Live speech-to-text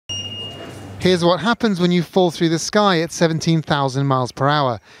Here's what happens when you fall through the sky at 17,000 miles per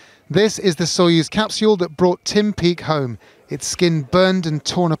hour. This is the Soyuz capsule that brought Tim Peake home, its skin burned and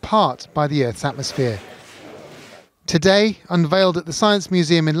torn apart by the Earth's atmosphere. Today, unveiled at the Science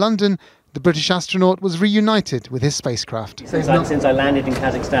Museum in London, the British astronaut was reunited with his spacecraft. Since I landed in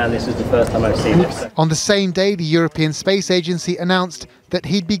Kazakhstan, this was the first time I've seen this. On the same day, the European Space Agency announced that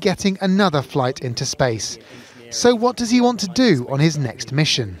he'd be getting another flight into space. So what does he want to do on his next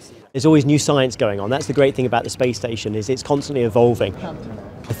mission? There's always new science going on. That's the great thing about the space station, is it's constantly evolving.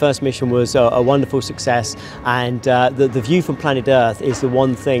 The first mission was a wonderful success, and the view from planet Earth is the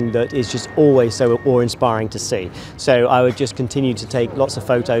one thing that is just always so awe-inspiring to see. So I would just continue to take lots of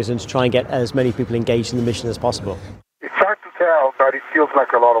photos and to try and get as many people engaged in the mission as possible. It's hard to tell, but it feels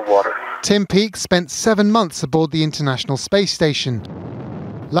like a lot of water. Tim Peake spent 7 months aboard the International Space Station.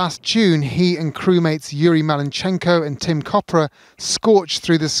 Last June, he and crewmates Yuri Malenchenko and Tim Kopra scorched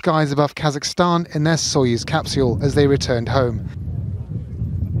through the skies above Kazakhstan in their Soyuz capsule as they returned home.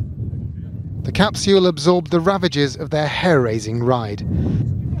 The capsule absorbed the ravages of their hair-raising ride.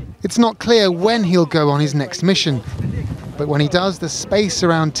 It's not clear when he'll go on his next mission, but when he does, the space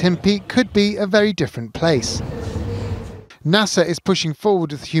around Tim Peake could be a very different place. NASA is pushing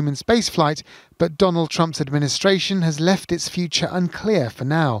forward with human spaceflight, but Donald Trump's administration has left its future unclear for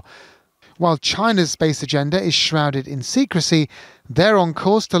now. While China's space agenda is shrouded in secrecy, they're on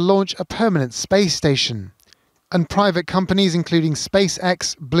course to launch a permanent space station. And private companies including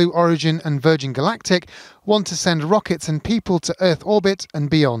SpaceX, Blue Origin and Virgin Galactic want to send rockets and people to Earth orbit and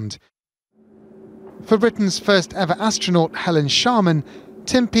beyond. For Britain's first ever astronaut, Helen Sharman,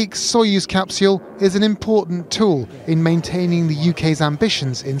 Tim Peake's Soyuz capsule is an important tool in maintaining the UK's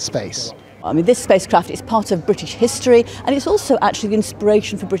ambitions in space. I mean, this spacecraft is part of British history, and it's also actually the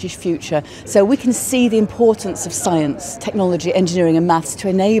inspiration for British future. So we can see the importance of science, technology, engineering and maths to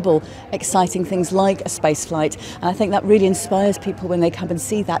enable exciting things like a space flight. And I think that really inspires people when they come and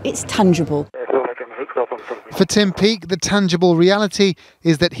see that. It's tangible. For Tim Peake, the tangible reality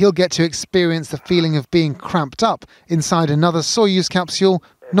is that he'll get to experience the feeling of being cramped up inside another Soyuz capsule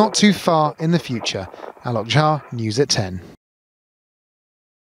not too far in the future. Alok Jha, News at 10.